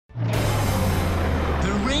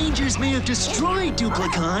Rangers may have destroyed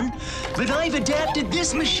Duplicon, but I've adapted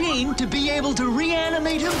this machine to be able to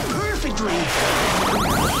reanimate him perfectly.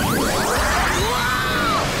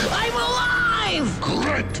 Wow! I'm alive!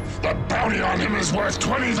 Great! The bounty on him is worth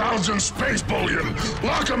 20,000 space bullion.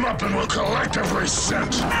 Lock him up and we'll collect every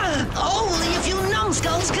cent. Only if you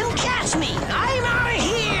numbskulls can catch me. I'm out of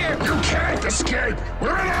here! You can't escape!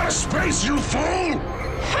 We're in outer space, you fool!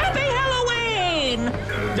 Happy Halloween!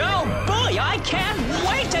 Oh boy, I can't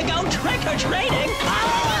wait to go trick-or-treating!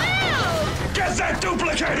 Oh, Get that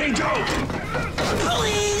duplicating dope!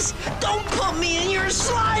 please, don't put me in your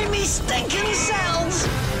slimy, stinking cells!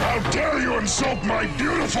 How dare you insult my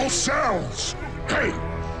beautiful cells! Hey,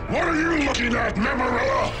 what are you looking at,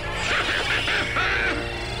 Memarilla?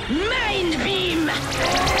 Mind beam!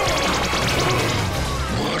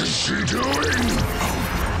 What is she doing?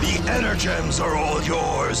 The Energems are all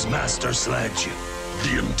yours, Master Sledge.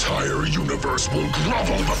 The entire universe will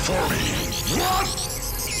grovel before me. What?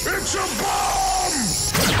 It's a bomb!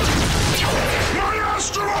 My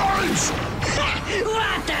asteroids!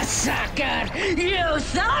 What a sucker! You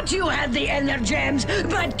thought you had the Energems,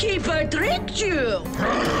 but Keeper tricked you!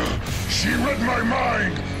 She read my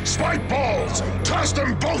mind. Spike balls. Toss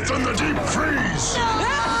them both in the deep freeze.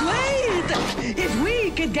 Wait! If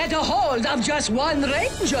we could get a hold of just one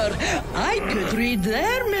Ranger, I could read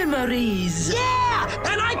their memories. Yeah!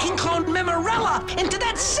 And I can clone Memarilla into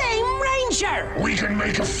that same Ranger! We can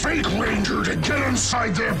make a fake Ranger to get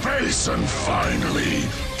inside their base and finally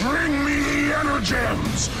bring me the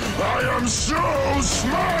Energems. I am so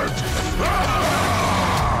smart! Ah!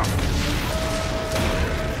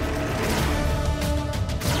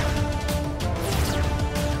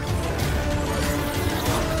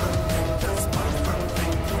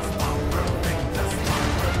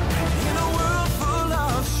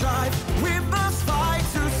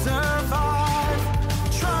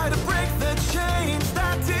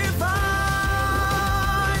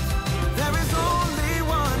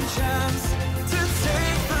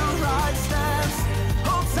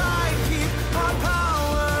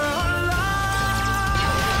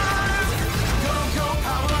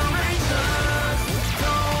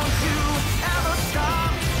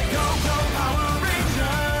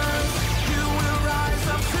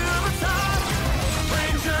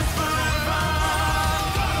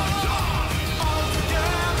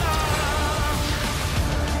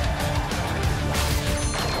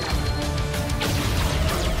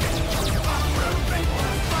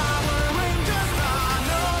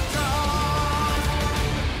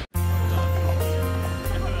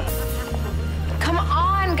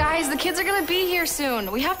 The kids are gonna be here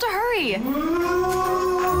soon. We have to hurry.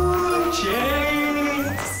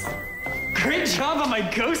 James! Great job on my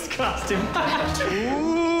ghost costume.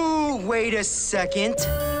 Ooh, wait a second.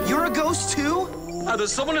 You're a ghost too? Either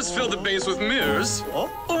someone has filled the base with mirrors, or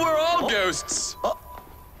we're all ghosts.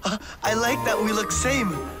 I like that we look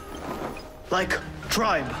same. Like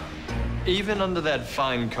tribe. Even under that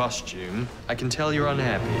fine costume, I can tell you're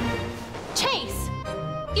unhappy. Chase,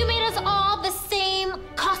 you made us all the same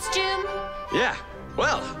costume? Yeah,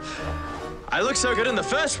 well, I looked so good in the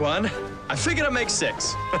first one, I figured I'd make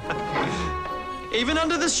 6. Even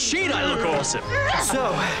under this sheet, I look awesome.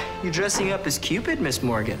 So, you're dressing up as Cupid, Miss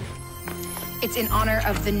Morgan? It's in honor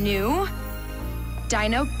of the new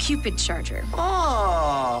Dino Cupid Charger.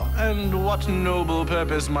 Ah, and what noble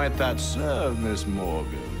purpose might that serve, Miss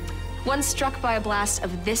Morgan? Once struck by a blast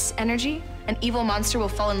of this energy, an evil monster will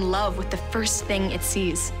fall in love with the first thing it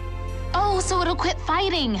sees. Oh, so it'll quit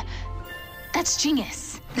fighting. That's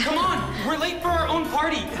genius. Come on, we're late for our own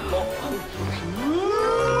party.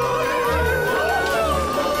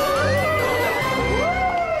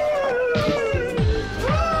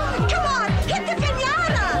 Come on, hit the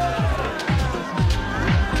piñata!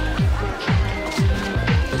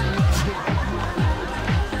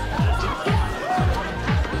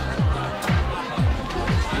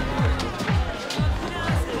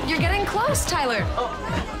 You're getting close, Tyler.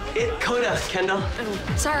 Coda, Kendall.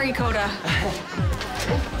 Sorry, Coda.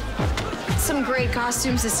 Some great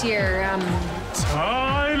costumes this year.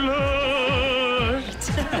 Tyler!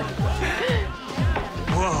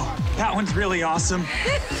 Whoa, that one's really awesome.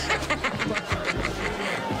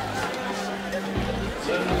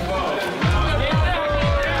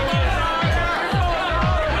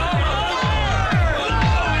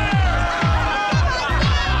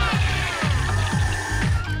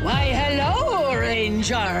 Why, hello,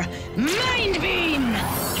 Ranger. Mind beam!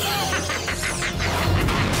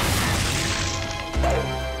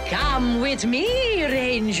 Come with me,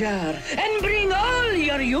 Ranger, and bring all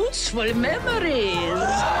your useful memories.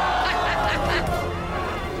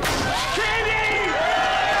 Candy!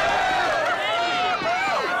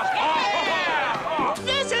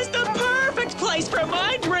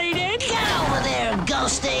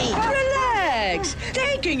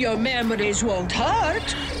 Changing your memories won't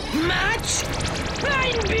hurt. Match!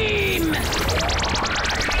 Mind beam!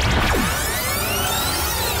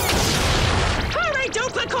 Hurry,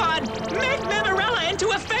 Duplicon! Make Memarella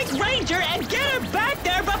into a fake ranger and get her back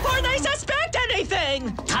there before they suspect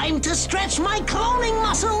anything! Time to stretch my cloning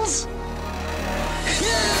muscles!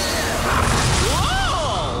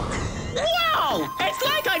 Whoa! Wow! It's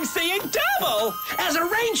like I'm seeing double! As a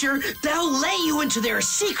ranger, they'll lay you into their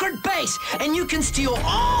secret base, and you can steal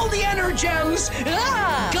all the Energems.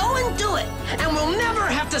 Go and do it, and we'll never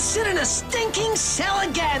have to sit in a stinking cell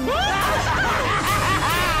again.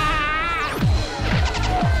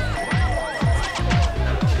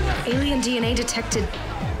 Alien DNA detected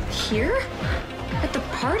here? At the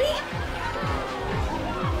party?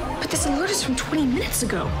 But this alert is from 20 minutes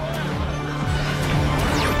ago.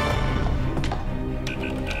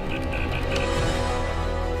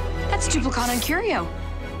 That's Duplicon and Curio.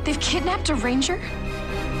 They've kidnapped a ranger?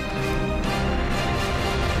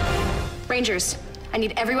 Rangers, I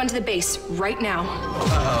need everyone to the base right now.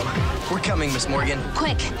 Uh-oh. We're coming, Miss Morgan.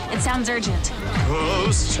 Quick, it sounds urgent.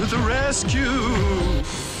 Ghost to the rescue!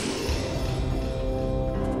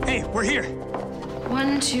 Hey, we're here.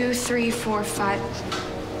 1, 2, 3, 4, 5,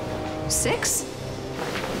 6?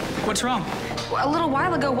 What's wrong? A little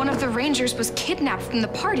while ago, one of the rangers was kidnapped from the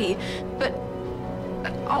party, but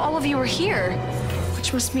all of you are here,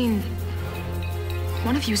 which must mean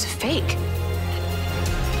one of you is a fake.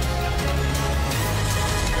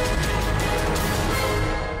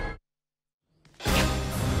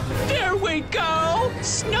 There we go!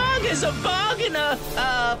 Snug as a bug in a,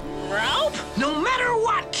 rope? No matter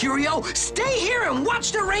what, Curio, stay here and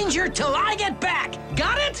watch the ranger till I get back.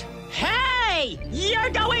 Got it? Hey! You're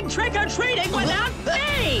going trick-or-treating without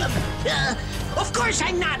me! Of course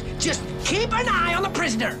I'm not. Just keep an eye on the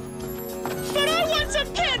prisoner. But I want some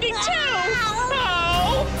candy, too!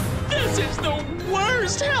 Oh! This is the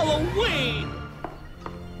worst Halloween!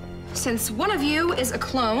 Since one of you is a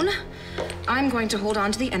clone, I'm going to hold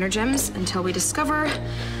on to the Energems until we discover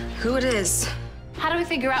who it is. How do we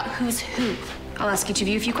figure out who's who? I'll ask each of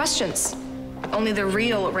you a few questions. Only the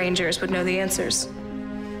real Rangers would know the answers.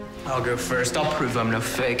 I'll go first. I'll prove I'm no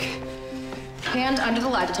fake. Hand under the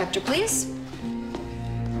lie detector, please.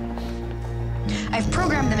 I've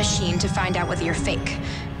programmed the machine to find out whether you're fake.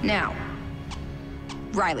 Now,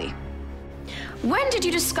 Riley. When did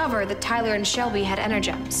you discover that Tyler and Shelby had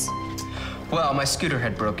Energems? Well, my scooter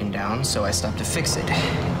had broken down, so I stopped to fix it.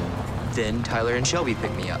 Then Tyler and Shelby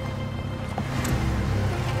picked me up.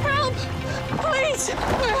 Help! Please!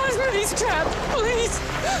 My husband is trapped! Please!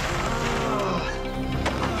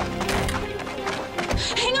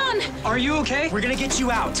 Hang on! Are you okay? We're gonna get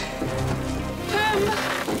you out.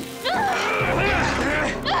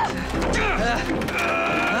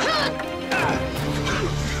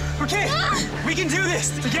 Okay, we can do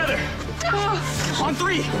this together. On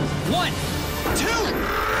 3. 1, 2, 3!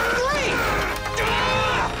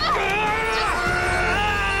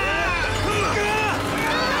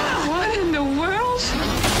 What in the world?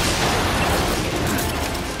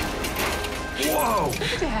 Whoa!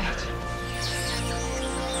 Dad.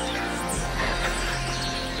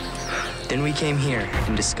 Then we came here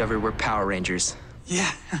and discovered we're Power Rangers.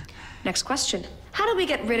 Yeah. Next question. How do we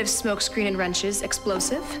get rid of smokescreen and wrenches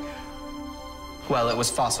explosive? Well, it was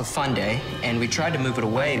Fossil Fun Day, and we tried to move it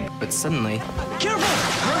away, but suddenly... Careful!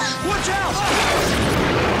 Watch out!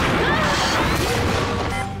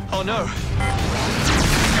 Oh no!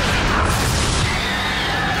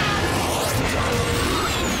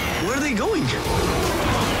 Where are they going?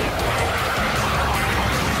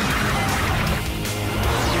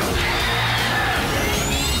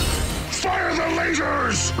 Fire the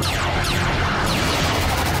lasers!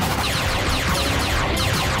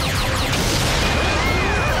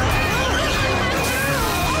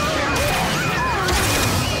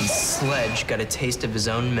 Sledge got a taste of his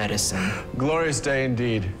own medicine. Glorious day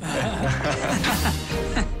indeed.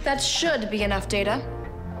 That should be enough data.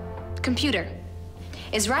 Computer,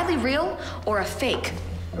 is Riley real or a fake?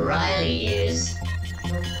 Riley is.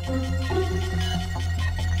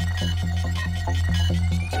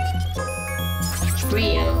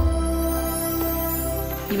 Real.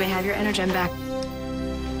 You may have your Energem back.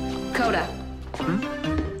 Coda.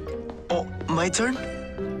 Oh, my turn?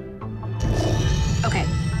 Okay.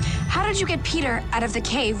 How did you get Peter out of the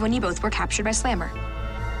cave when you both were captured by Slammer?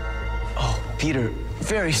 Oh, Peter,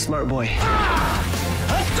 very smart boy.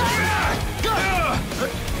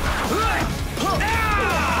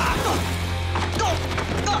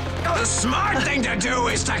 The smart thing to do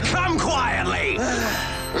is to come quietly.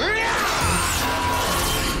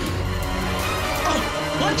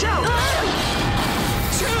 Watch out!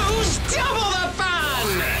 Double the fun!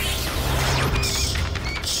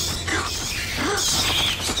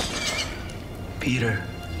 Peter,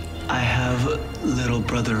 I have a little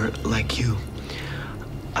brother like you.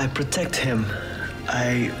 I protect him.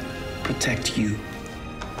 I protect you.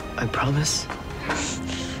 I promise.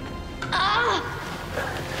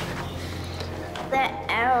 That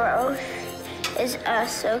arrow is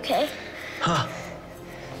us, okay? Huh.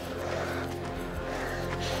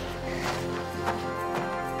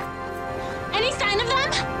 Any sign of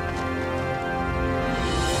them?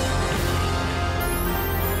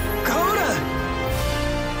 Coda!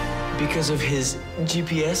 Because of his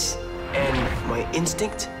GPS and my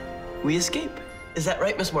instinct, we escape. Is that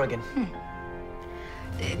right, Miss Morgan?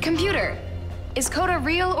 Computer, is Coda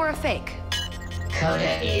real or a fake?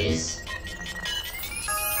 Coda is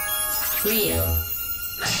real.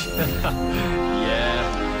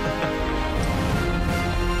 Yeah.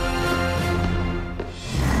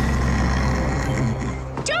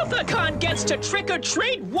 Duplicon gets to trick or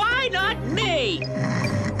treat. Why not me?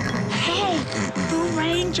 Hey, the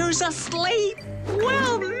Ranger's asleep.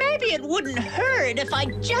 Well, maybe it wouldn't hurt if I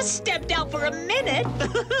just stepped out for a minute.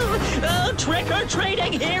 Oh, trick or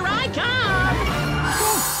treating, here I come.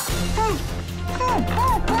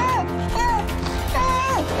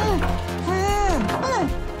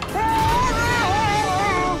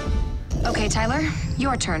 Okay, Tyler,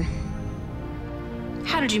 your turn.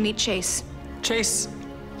 How did you meet Chase? Chase,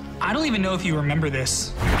 I don't even know if you remember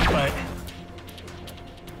this, but...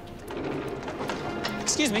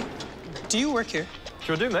 Excuse me, do you work here?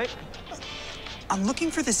 Sure do, mate. I'm looking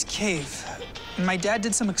for this cave. My dad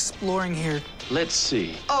did some exploring here. Let's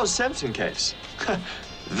see. Oh, Samson caves.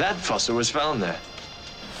 That fossil was found there.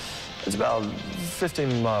 It's about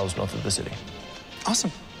 15 miles north of the city.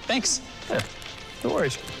 Awesome, thanks. Yeah, no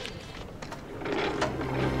worries.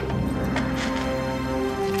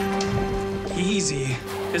 Easy.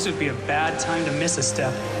 This would be a bad time to miss a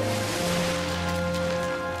step.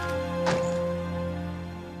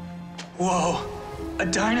 Whoa, a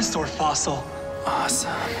dinosaur fossil.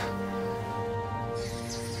 Awesome.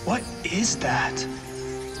 What is that?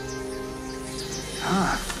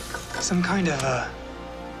 Huh, some kind of a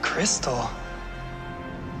crystal.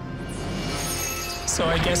 So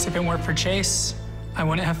I guess if it weren't for Chase, I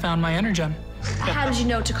wouldn't have found my Energem. How did you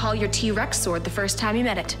know to call your T-Rex sword the first time you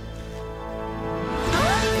met it?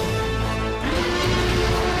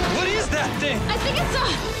 What is that thing? I think it's a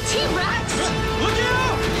T-Rex. Look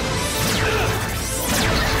out!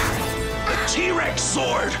 The T-Rex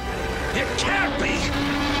sword! It can't be!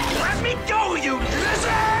 Let me go, you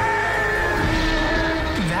lizard!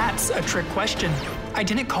 That's a trick question. I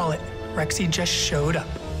didn't call it. Rexy just showed up.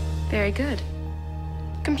 Very good.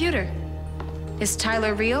 Computer, is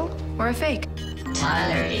Tyler real or a fake?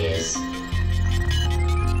 Tyler is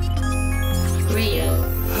real.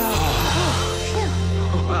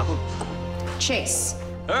 Wow. Chase.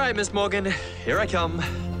 All right, Miss Morgan, here I come.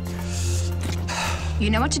 You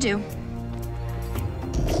know what to do.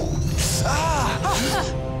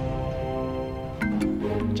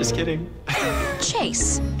 Just kidding.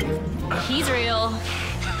 Chase. He's real.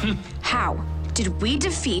 How did we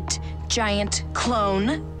defeat Giant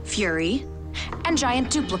Clone Fury and Giant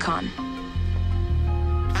Duplicon?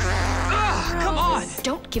 Come on!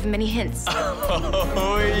 Don't give him any hints.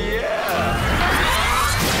 Oh, yeah!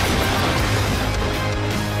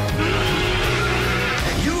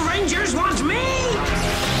 You Rangers want me?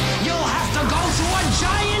 You'll have to go through a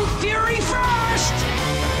giant fury first!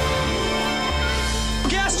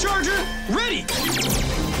 Gas charger, ready!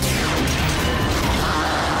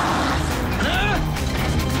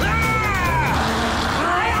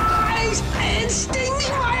 My eyes! It stings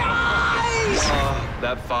my eyes!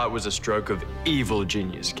 That fight was a stroke of evil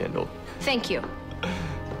genius, Kendall. Thank you.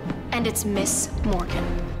 And it's Miss Morgan.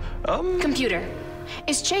 Computer,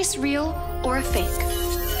 is Chase real or a fake?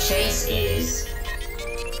 Chase is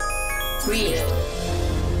real.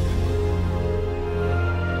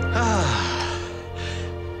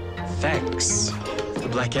 Thanks. The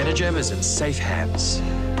Black Energem is in safe hands.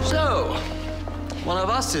 So, one of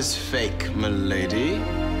us is fake, milady.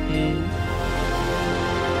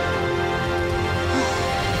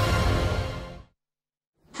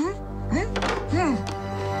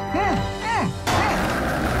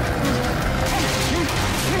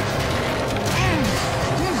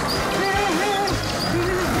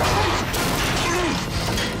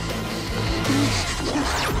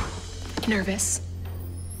 Nervous.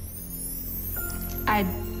 I'd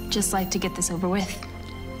just like to get this over with.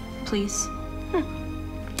 Please.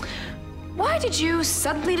 Why did you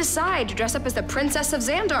suddenly decide to dress up as the Princess of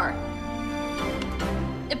Xandar?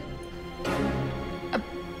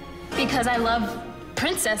 because I love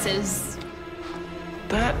princesses.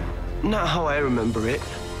 That not how I remember it.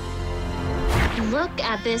 Look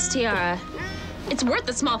at this tiara. It's worth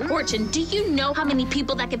a small fortune. Do you know how many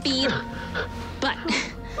people that could feed? But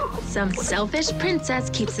some selfish princess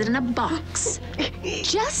keeps it in a box,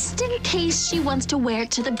 just in case she wants to wear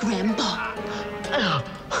it to the grand ball.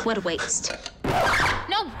 What a waste.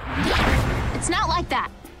 No, it's not like that.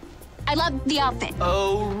 I love the outfit.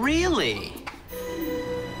 Oh, really?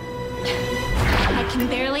 I can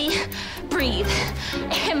barely breathe,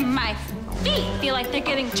 and my feet feel like they're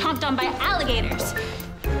getting chomped on by alligators.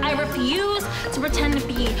 I refuse to pretend to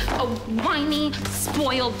be a whiny,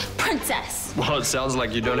 spoiled princess. Well, it sounds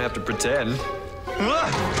like you don't have to pretend.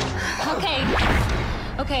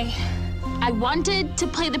 Okay. I wanted to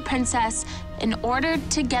play the princess in order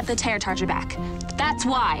to get the Terror Charger back. That's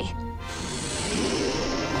why.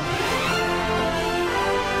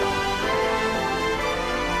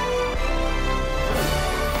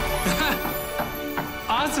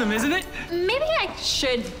 Awesome, isn't it? Maybe I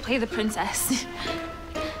should play the princess.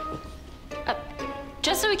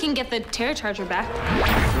 Just so we can get the Terror Charger back.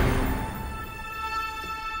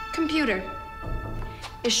 Computer,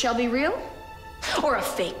 is Shelby real or a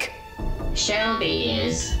fake? Shelby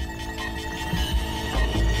is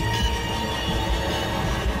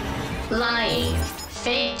lying.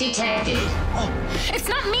 Fake detected. It's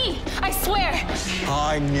not me, I swear.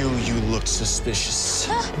 I knew you looked suspicious.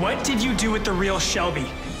 What did you do with the real Shelby?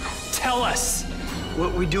 Tell us.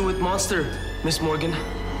 What we do with Monster, Miss Morgan.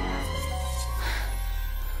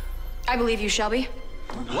 I believe you, Shelby.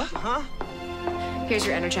 What? Huh? Here's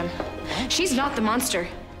your Energem. She's not the monster.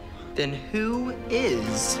 Then who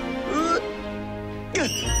is? What?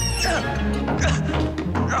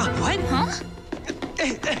 Huh?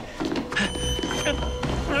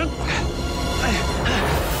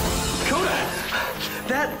 Coda!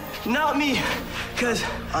 That, not me. Cause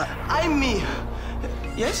I'm me.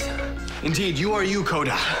 Yes? Indeed, you are you,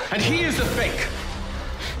 Coda. And he is the fake.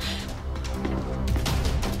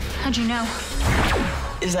 How'd you know?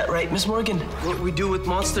 Is that right, Miss Morgan? What we do with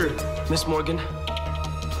Monster, Miss Morgan?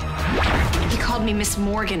 He called me Miss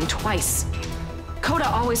Morgan twice. Coda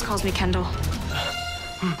always calls me Kendall.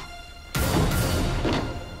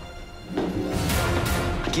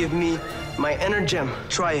 Give me my Energem.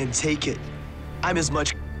 Try and take it. I'm as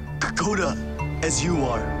much Coda as you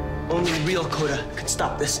are. Only real Coda could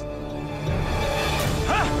stop this.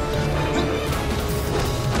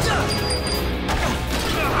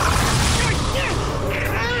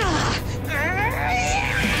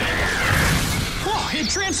 Oh, it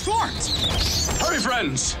transformed! Hurry,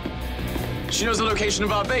 friends! She knows the location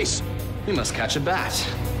of our base. We must catch a bat.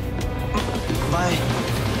 Bye.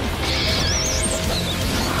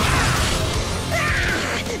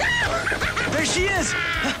 There she is!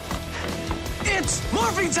 It's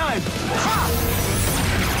morphing time! Ha!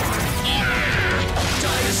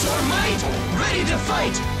 Dinosaur might, ready to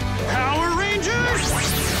fight! Power Rangers!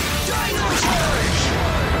 Dino charge!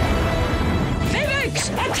 Phoenix,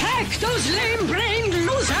 attack those lame-brained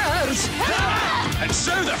losers! And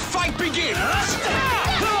so the fight begins!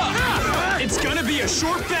 It's gonna be a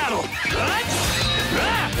short battle.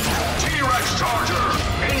 T-Rex Charger,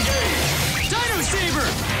 engage! Dino Saber!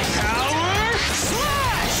 Power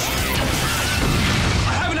Slash! I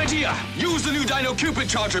have an idea! Use the new Dino Cupid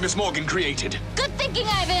Charger Miss Morgan created. Good thinking,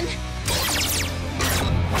 Ivan.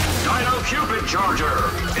 Dino Cupid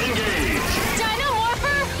Charger, engage! Dino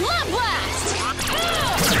Morpher, Love Blast!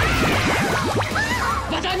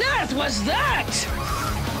 What on earth was that?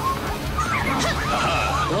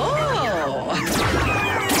 Oh!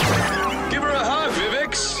 Give her a hug,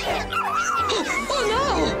 Vivix! Oh no!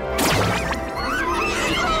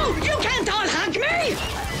 Oh, you can't all hug me!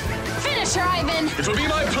 Finish her, Ivan! It will be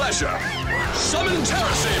my pleasure. Summon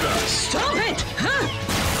Terror Saber! Stop it! Huh?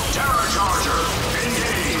 Terror Charger,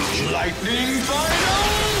 engage! Lightning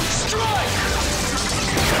Final Strike!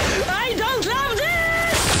 I don't love this!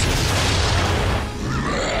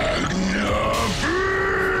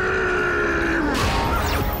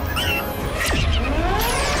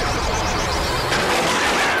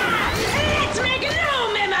 Let's make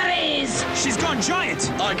no memories! She's gone giant!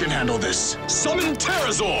 I can handle this. Summon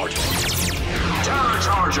Terrazord! Terror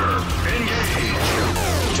Charger, engage!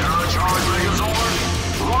 Terror Charge Megazord,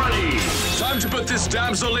 ready! Time to put this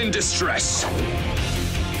damsel in distress.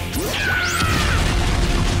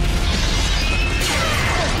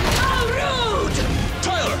 How rude!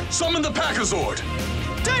 Tyler, summon the Packazord!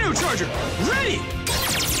 Dino Charger, ready!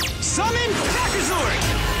 Summon Packazord!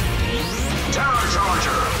 Terror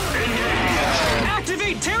Charger, engage!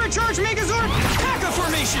 Activate Terror Charge Megazord Packa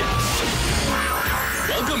Formation!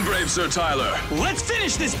 Welcome, brave Sir Tyler. Let's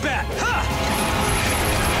finish this bet! Ha!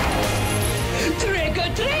 Trick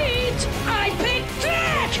or treat! I pick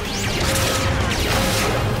trick!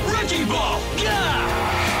 Wrecking Ball! Gah!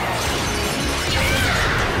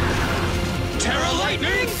 Terra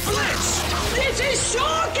Lightning Blitz! This is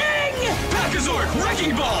shocking! Pachazord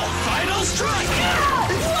Wrecking Ball! Final Strike! Gah!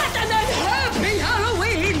 What an unhappy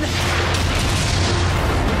Halloween!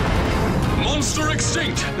 Monster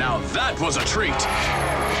Extinct! Now that was a treat!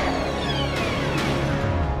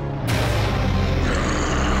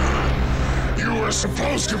 You were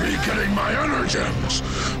supposed to be getting my Energems,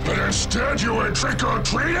 but instead you were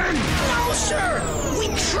trick-or-treating? No, sir! We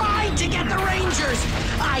tried to get the Rangers!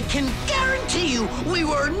 I can guarantee you we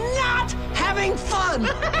were not having fun!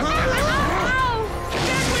 That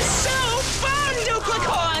was so fun,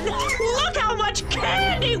 Duplicon! Look how much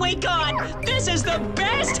candy we got! This is the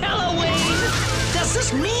best Halloween! Does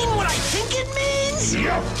this mean what I think it means?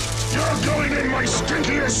 Yep! You're going in my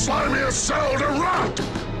stinkiest, slimiest cell to rot!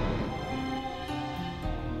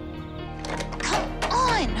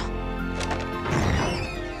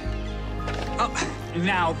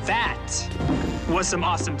 Now that was some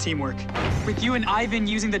awesome teamwork. With you and Ivan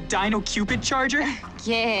using the Dino Cupid charger?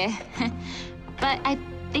 Yeah. But I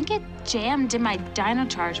think it jammed in my Dino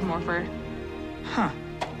Charge morpher. Huh.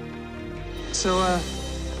 So,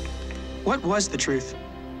 what was the truth?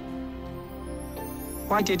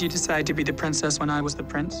 Why did you decide to be the princess when I was the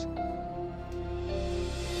prince?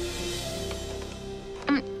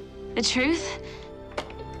 The truth?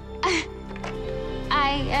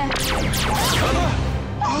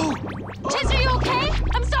 Chase, are you okay?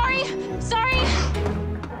 I'm sorry. Sorry.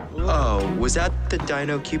 Oh, was that the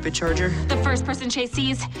Dino Cupid charger? The first person Chase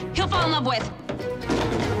sees, he'll fall in love with.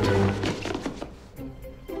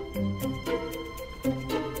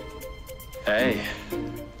 Hey,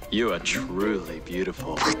 you are truly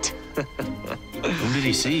beautiful. What? Who did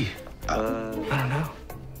he see? I don't know.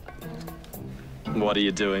 What are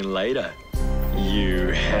you doing later, you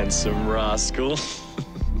handsome rascal?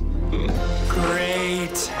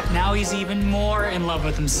 Great. Now he's even more in love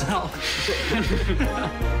with himself.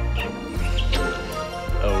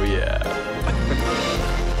 Oh, yeah.